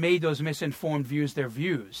just made those misinformed views their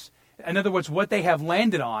views. In other words, what they have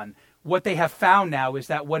landed on, what they have found now is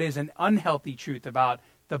that what is an unhealthy truth about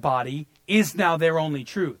the body is now their only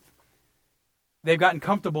truth. They've gotten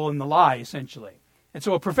comfortable in the lie, essentially. And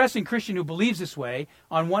so a professing Christian who believes this way,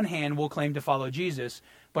 on one hand, will claim to follow Jesus,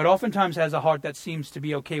 but oftentimes has a heart that seems to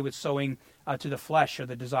be okay with sowing to the flesh or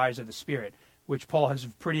the desires of the Spirit, which Paul has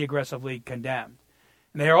pretty aggressively condemned.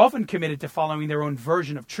 And they are often committed to following their own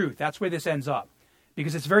version of truth. That's where this ends up.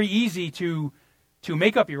 Because it's very easy to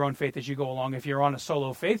make up your own faith as you go along if you're on a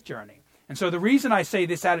solo faith journey. And so the reason I say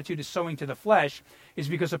this attitude is sowing to the flesh is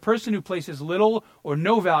because a person who places little or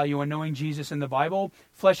no value in knowing Jesus in the Bible,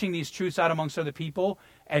 fleshing these truths out amongst other people,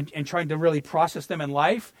 and trying to really process them in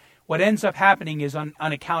life, what ends up happening is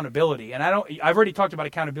unaccountability. And I've already talked about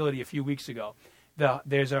accountability a few weeks ago.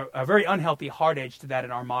 There's a very unhealthy hard edge to that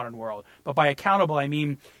in our modern world. But by accountable, I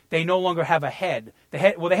mean they no longer have a head. They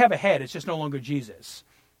have a head. It's just no longer Jesus.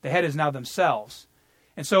 The head is now themselves.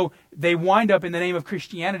 And so they wind up in the name of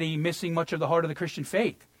Christianity missing much of the heart of the Christian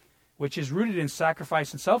faith, which is rooted in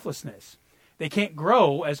sacrifice and selflessness. They can't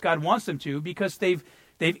grow as God wants them to because they've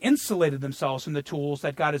insulated themselves from the tools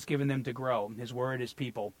that God has given them to grow, his word, his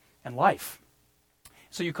people, and life.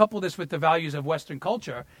 So you couple this with the values of Western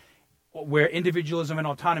culture, where individualism and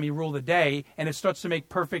autonomy rule the day, and it starts to make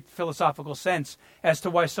perfect philosophical sense as to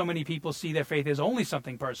why so many people see their faith as only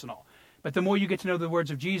something personal. But the more you get to know the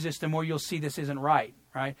words of Jesus, the more you'll see this isn't right?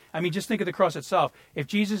 I mean, just think of the cross itself. If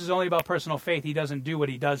Jesus is only about personal faith, he doesn't do what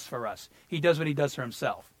he does for us. He does what he does for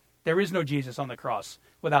himself. There is no Jesus on the cross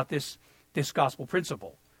without this gospel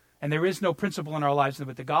principle. And there is no principle in our lives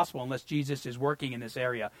with the gospel unless Jesus is working in this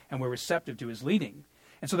area and we're receptive to his leading.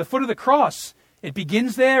 And so the foot of the cross It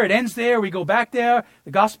begins there, it ends there, we go back there.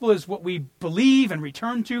 The gospel is what we believe and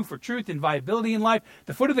return to for truth and viability in life.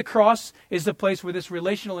 The foot of the cross is the place where this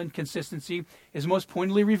relational inconsistency is most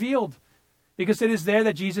pointedly revealed. Because it is there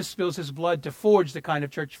that Jesus spills his blood to forge the kind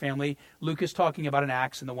of church family Luke is talking about in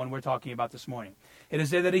Acts and the one we're talking about this morning. It is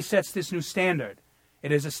there that he sets this new standard.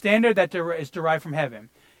 It is a standard that is derived from heaven.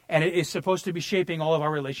 And it is supposed to be shaping all of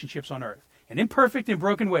our relationships on earth. In imperfect and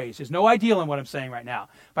broken ways. There's no ideal in what I'm saying right now.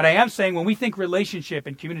 But I am saying when we think relationship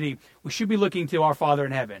and community, we should be looking to our Father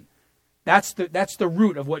in heaven. That's the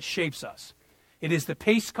root of what shapes us. It is the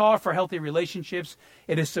pace car for healthy relationships.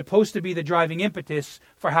 It is supposed to be the driving impetus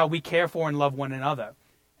for how we care for and love one another.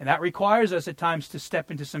 And that requires us at times to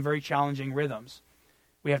step into some very challenging rhythms.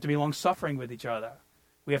 We have to be long-suffering with each other.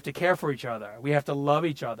 We have to care for each other. We have to love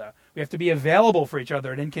each other. We have to be available for each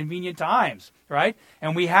other at inconvenient times, right?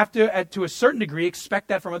 And we have to a certain degree, expect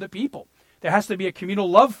that from other people. There has to be a communal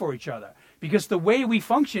love for each other. Because the way we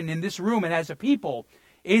function in this room and as a people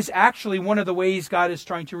is actually one of the ways God is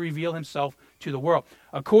trying to reveal himself to the world.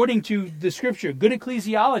 According to the scripture, good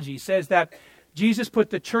ecclesiology says that Jesus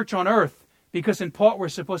put the church on earth because in part we're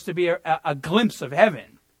supposed to be a glimpse of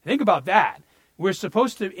heaven. Think about that. We're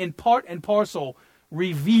supposed to, in part and parcel,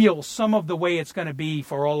 reveal some of the way it's going to be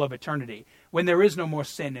for all of eternity, when there is no more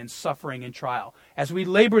sin and suffering and trial. As we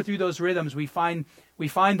labor through those rhythms, we find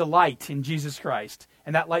the light in Jesus Christ,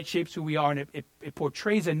 and that light shapes who we are, and it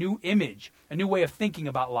portrays a new image, a new way of thinking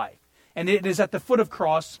about life. And it is at the foot of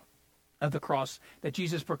the cross that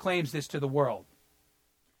Jesus proclaims this to the world.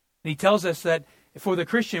 And he tells us that for the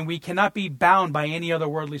Christian, we cannot be bound by any other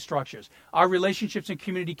worldly structures. Our relationships and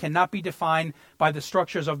community cannot be defined by the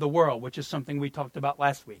structures of the world, which is something we talked about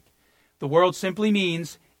last week. The world simply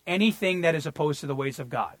means anything that is opposed to the ways of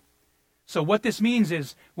God. So what this means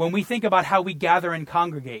is when we think about how we gather and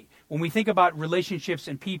congregate, when we think about relationships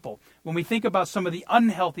and people, when we think about some of the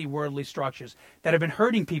unhealthy worldly structures that have been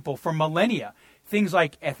hurting people for millennia, things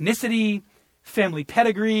like ethnicity, family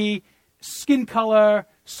pedigree, skin color,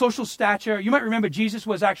 social stature. You might remember Jesus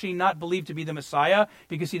was actually not believed to be the Messiah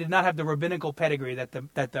because he did not have the rabbinical pedigree that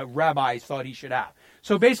the rabbis thought he should have.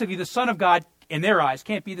 So basically the Son of God, in their eyes,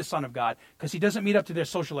 can't be the Son of God because he doesn't meet up to their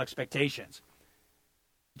social expectations.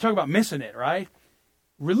 You talk about missing it, right?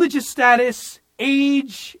 Religious status,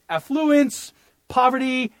 age, affluence,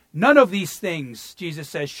 poverty, none of these things, Jesus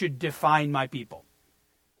says, should define my people.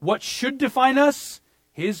 What should define us?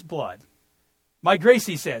 His blood. My grace,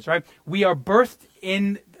 he says, right? We are birthed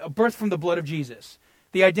from the blood of Jesus.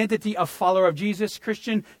 The identity of follower of Jesus,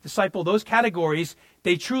 Christian, disciple, those categories,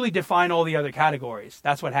 they truly define all the other categories.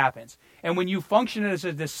 That's what happens. And when you function as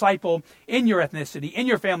a disciple in your ethnicity, in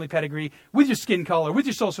your family pedigree, with your skin color, with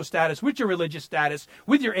your social status, with your religious status,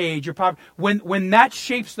 with your age, your poverty, when that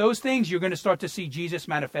shapes those things, you're going to start to see Jesus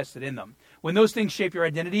manifested in them. When those things shape your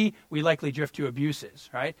identity, we likely drift to abuses,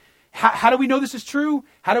 right? How do we know this is true?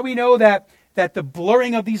 How do we know that the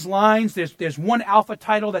blurring of these lines, there's one alpha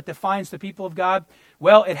title that defines the people of God?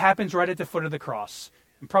 Well, it happens right at the foot of the cross.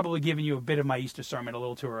 I'm probably giving you a bit of my Easter sermon a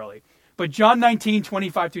little too early. But John 19,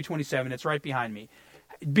 25 through 27, it's right behind me.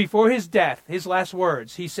 Before his death, his last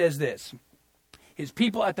words, he says this. His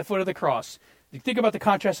people at the foot of the cross. Think about the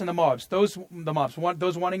contrast in the mobs. Those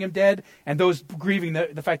wanting him dead and those grieving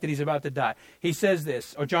the fact that he's about to die. He says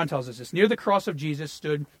this, or John tells us this. Near the cross of Jesus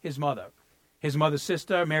stood his mother's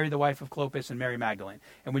sister, Mary, the wife of Clopas, and Mary Magdalene.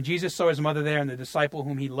 And when Jesus saw his mother there and the disciple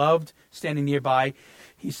whom he loved standing nearby,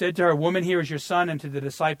 he said to her, "Woman, here is your son," and to the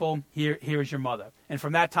disciple, here is your mother. And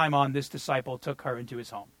from that time on, this disciple took her into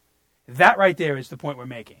his home. That right there is the point we're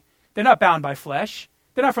making. They're not bound by flesh.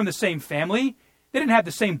 They're not from the same family. They didn't have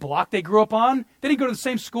the same block they grew up on. They didn't go to the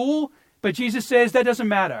same school. But Jesus says that doesn't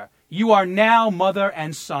matter. You are now mother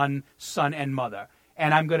and son, son and mother.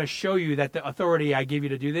 And I'm going to show you that the authority I give you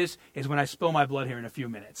to do this is when I spill my blood here in a few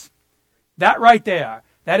minutes. That right there,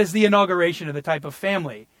 that is the inauguration of the type of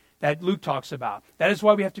family that Luke talks about. That is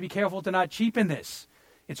why we have to be careful to not cheapen this.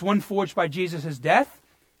 It's one forged by Jesus' death,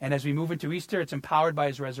 and as we move into Easter, it's empowered by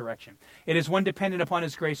his resurrection. It is one dependent upon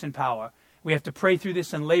his grace and power. We have to pray through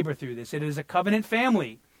this and labor through this. It is a covenant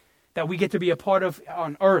family that we get to be a part of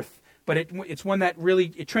on earth, but it's one that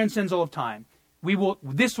really, it transcends all of time.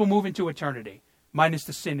 This will move into eternity, minus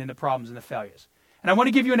the sin and the problems and the failures. And I want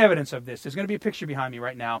to give you an evidence of this. There's going to be a picture behind me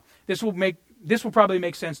right now. This will probably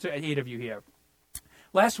make sense to 8 of you here.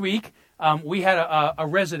 Last week, we had a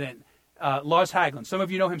resident, Lars Haglund. Some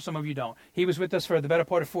of you know him, some of you don't. He was with us for the better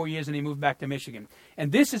part of 4 years, and he moved back to Michigan.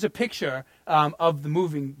 And this is a picture of the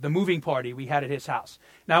moving party we had at his house.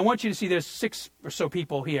 Now, I want you to see there's 6 or so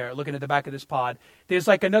people here looking at the back of this pod. There's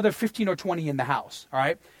like another 15 or 20 in the house, all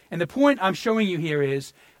right? And the point I'm showing you here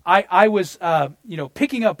is I was,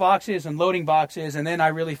 picking up boxes and loading boxes, and then I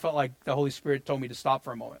really felt like the Holy Spirit told me to stop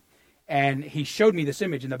for a moment. And he showed me this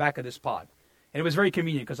image in the back of this pod. And it was very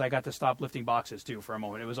convenient because I got to stop lifting boxes, too, for a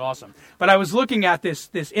moment. It was awesome. But I was looking at this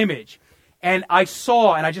image, and I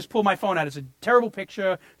saw, and I just pulled my phone out. It's a terrible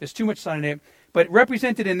picture. There's too much sun in it. But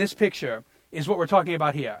represented in this picture is what we're talking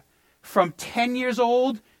about here. From 10 years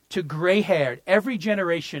old to gray-haired, every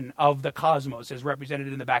generation of the cosmos is represented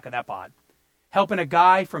in the back of that pod. Helping a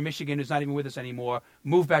guy from Michigan who's not even with us anymore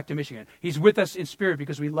move back to Michigan. He's with us in spirit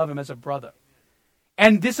because we love him as a brother.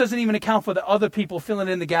 And this doesn't even account for the other people filling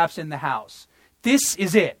in the gaps in the house. This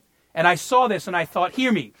is it. And I saw this and I thought,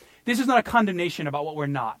 hear me. This is not a condemnation about what we're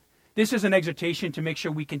not. This is an exhortation to make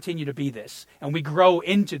sure we continue to be this and we grow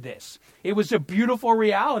into this. It was a beautiful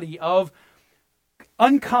reality of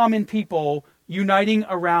uncommon people uniting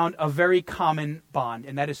around a very common bond,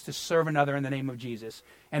 and that is to serve another in the name of Jesus.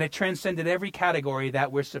 And it transcended every category that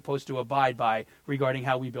we're supposed to abide by regarding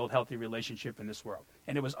how we build healthy relationship in this world.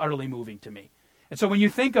 And it was utterly moving to me. And so when you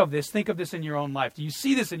think of this in your own life. Do you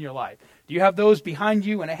see this in your life? Do you have those behind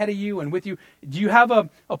you and ahead of you and with you? Do you have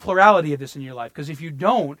a plurality of this in your life? Because if you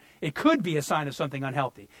don't, it could be a sign of something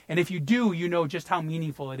unhealthy. And if you do, you know just how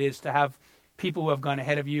meaningful it is to have people who have gone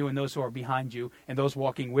ahead of you and those who are behind you and those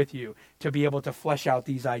walking with you to be able to flesh out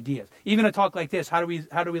these ideas. Even a talk like this, how do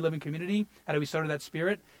we live in community? How do we sow to that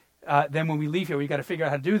spirit? Then when we leave here, we've got to figure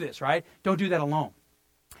out how to do this, right? Don't do that alone.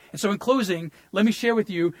 And so in closing, let me share with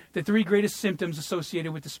you the 3 greatest symptoms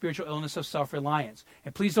associated with the spiritual illness of self-reliance.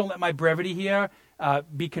 And please don't let my brevity here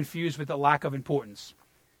be confused with the lack of importance.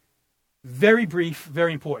 Very brief,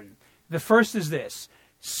 very important. The first is this.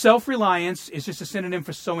 Self-reliance is just a synonym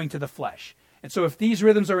for sowing to the flesh. And so if these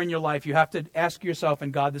rhythms are in your life, you have to ask yourself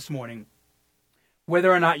and God this morning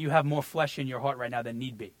whether or not you have more flesh in your heart right now than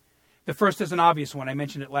need be. The first is an obvious one. I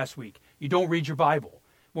mentioned it last week. You don't read your Bible.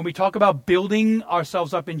 When we talk about building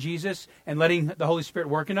ourselves up in Jesus and letting the Holy Spirit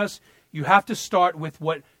work in us, you have to start with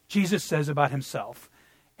what Jesus says about himself.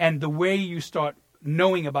 And the way you start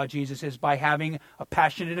knowing about Jesus is by having a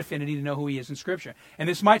passionate affinity to know who he is in Scripture. And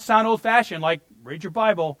this might sound old-fashioned, like read your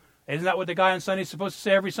Bible. Isn't that what the guy on Sunday is supposed to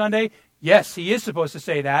say every Sunday? Yes, he is supposed to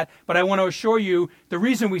say that. But I want to assure you, the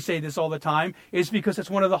reason we say this all the time is because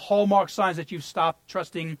it's one of the hallmark signs that you've stopped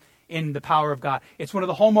trusting in the power of God. It's one of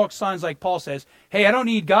the hallmark signs, like Paul says, hey, I don't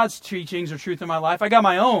need God's teachings or truth in my life. I got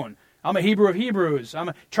my own. I'm a Hebrew of Hebrews. I'm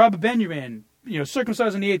a tribe of Benjamin,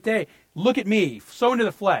 circumcised on the 8th day. Look at me, sown to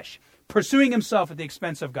the flesh, pursuing himself at the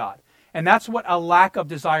expense of God. And that's what a lack of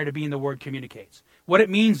desire to be in the Word communicates. What it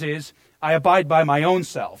means is I abide by my own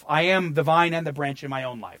self. I am the vine and the branch in my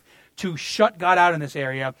own life. To shut God out in this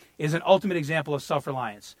area is an ultimate example of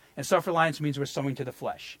self-reliance. And self-reliance means we're sowing to the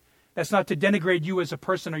flesh. That's not to denigrate you as a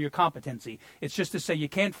person or your competency. It's just to say you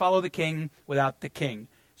can't follow the king without the king.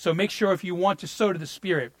 So make sure if you want to sow to the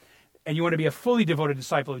Spirit and you want to be a fully devoted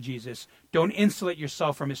disciple of Jesus, don't insulate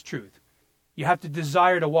yourself from his truth. You have to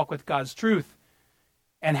desire to walk with God's truth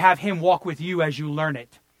and have him walk with you as you learn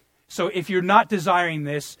it. So if you're not desiring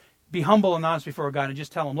this, be humble and honest before God and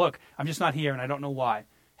just tell him, look, I'm just not here and I don't know why.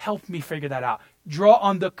 Help me figure that out. Draw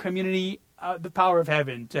on the community, the power of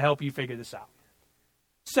heaven to help you figure this out.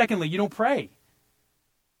 Secondly, you don't pray.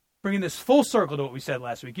 Bringing this full circle to what we said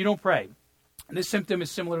last week, you don't pray. And this symptom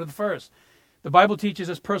is similar to the first. The Bible teaches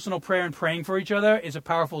us personal prayer and praying for each other is a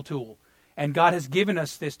powerful tool. And God has given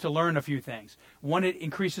us this to learn a few things. One, it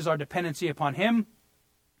increases our dependency upon him.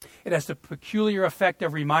 It has the peculiar effect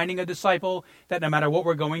of reminding a disciple that no matter what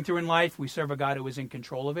we're going through in life, we serve a God who is in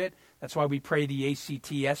control of it. That's why we pray the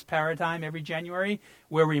ACTS paradigm every January.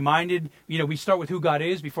 We're reminded, we start with who God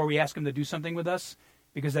is before we ask him to do something with us,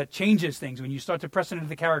 because that changes things. When you start to press into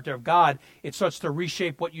the character of God, it starts to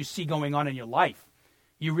reshape what you see going on in your life.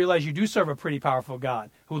 You realize you do serve a pretty powerful God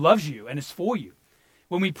who loves you and is for you.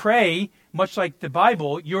 When we pray, much like the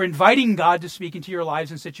Bible, you're inviting God to speak into your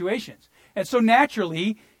lives and situations. And so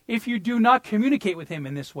naturally, if you do not communicate with him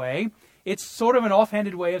in this way, it's sort of an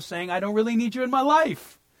offhanded way of saying, I don't really need you in my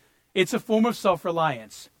life. It's a form of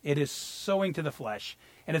self-reliance. It is sowing to the flesh.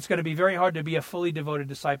 And it's going to be very hard to be a fully devoted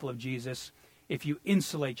disciple of Jesus if you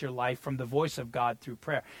insulate your life from the voice of God through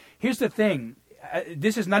prayer. Here's the thing.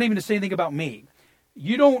 This is not even to say anything about me.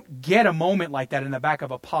 You don't get a moment like that in the back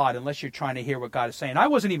of a pod unless you're trying to hear what God is saying. I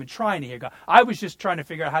wasn't even trying to hear God. I was just trying to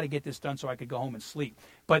figure out how to get this done so I could go home and sleep.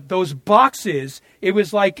 But those boxes, it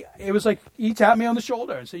was like he tapped me on the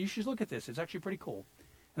shoulder and said, you should look at this. It's actually pretty cool.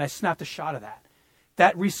 And I snapped a shot of that.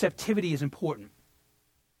 That receptivity is important.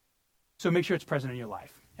 So make sure it's present in your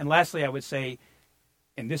life. And lastly, I would say,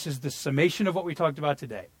 and this is the summation of what we talked about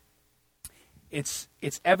today, it's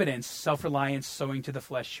evidence, self-reliance, sowing to the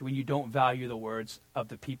flesh, when you don't value the words of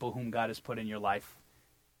the people whom God has put in your life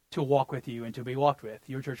to walk with you and to be walked with,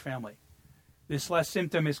 your church family. This last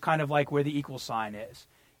symptom is kind of like where the equal sign is.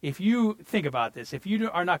 If you think about this, if you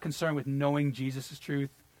are not concerned with knowing Jesus' truth,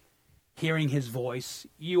 hearing his voice,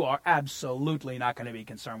 you are absolutely not going to be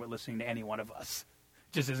concerned with listening to any one of us.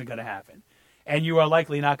 It just isn't going to happen. And you are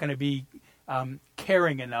likely not going to be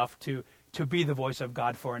caring enough to be the voice of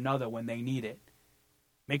God for another when they need it.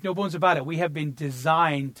 Make no bones about it. We have been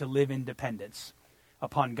designed to live in dependence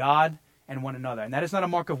upon God and one another. And that is not a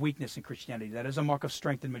mark of weakness in Christianity. That is a mark of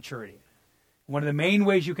strength and maturity. One of the main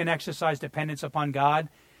ways you can exercise dependence upon God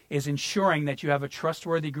is ensuring that you have a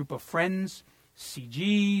trustworthy group of friends,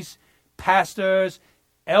 CGs, pastors,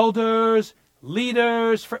 elders,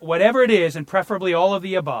 leaders, whatever it is, and preferably all of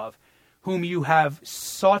the above, whom you have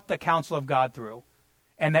sought the counsel of God through,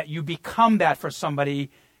 and that you become that for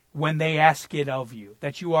somebody when they ask it of you,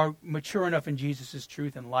 that you are mature enough in Jesus'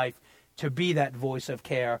 truth and life to be that voice of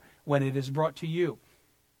care when it is brought to you.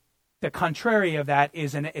 The contrary of that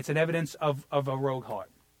is it's an evidence of a rogue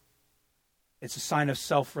heart. It's a sign of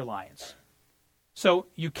self-reliance. So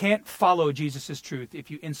you can't follow Jesus' truth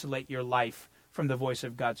if you insulate your life from the voice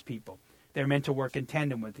of God's people. They're meant to work in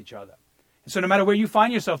tandem with each other. And so no matter where you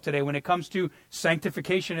find yourself today, when it comes to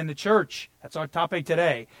sanctification in the church, that's our topic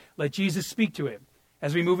today, let Jesus speak to it.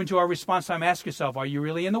 As we move into our response time, ask yourself, are you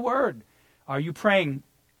really in the Word? Are you praying?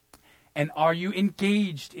 And are you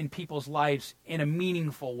engaged in people's lives in a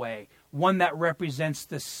meaningful way? One that represents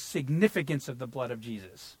the significance of the blood of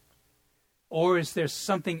Jesus? Or is there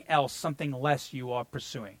something else, something less you are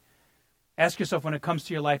pursuing? Ask yourself, when it comes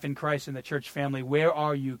to your life in Christ and the church family, where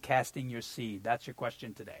are you casting your seed? That's your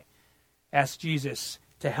question today. Ask Jesus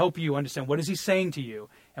to help you understand, what is he saying to you?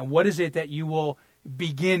 And what is it that you will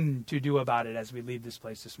begin to do about it as we leave this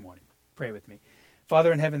place this morning? Pray with me.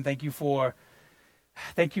 Father in heaven, thank you for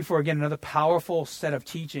again another powerful set of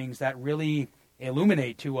teachings that really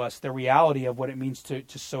illuminate to us the reality of what it means to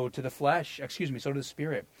sow to the flesh, sow to the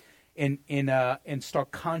spirit, in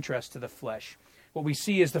stark contrast to the flesh. What we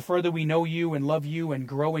see is the further we know you and love you and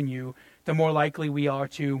grow in you, the more likely we are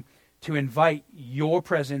to invite your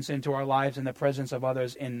presence into our lives and the presence of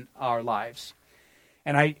others in our lives.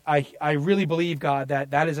 And I really believe, God,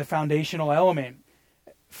 that is a foundational element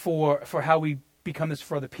for how we become this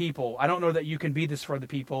for other people. I don't know that you can be this for other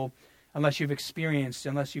people unless you've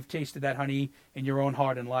tasted that honey in your own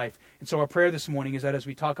heart and life. And so our prayer this morning is that as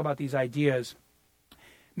we talk about these ideas,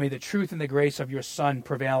 may the truth and the grace of your Son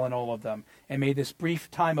prevail in all of them. And may this brief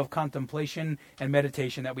time of contemplation and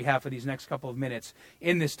meditation that we have for these next couple of minutes,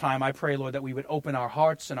 in this time, I pray, Lord, that we would open our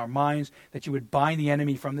hearts and our minds, that you would bind the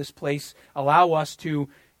enemy from this place, allow us to,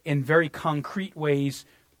 in very concrete ways,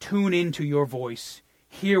 tune into your voice,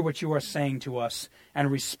 hear what you are saying to us,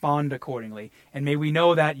 and respond accordingly. And may we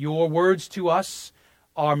know that your words to us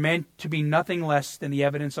are meant to be nothing less than the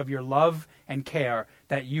evidence of your love and care,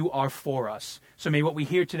 that you are for us. So may what we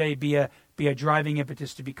hear today be a driving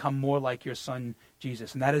impetus to become more like your Son,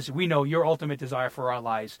 Jesus. And that is, we know your ultimate desire for our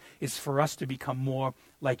lives is for us to become more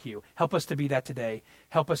like you. Help us to be that today.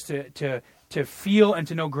 Help us to feel and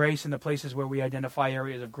to know grace in the places where we identify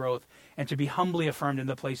areas of growth, and to be humbly affirmed in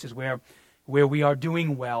the places where we are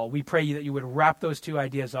doing well. We pray that you would wrap those two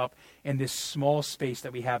ideas up in this small space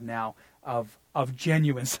that we have now of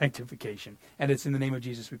genuine sanctification. And it's in the name of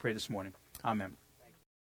Jesus we pray this morning. Amen.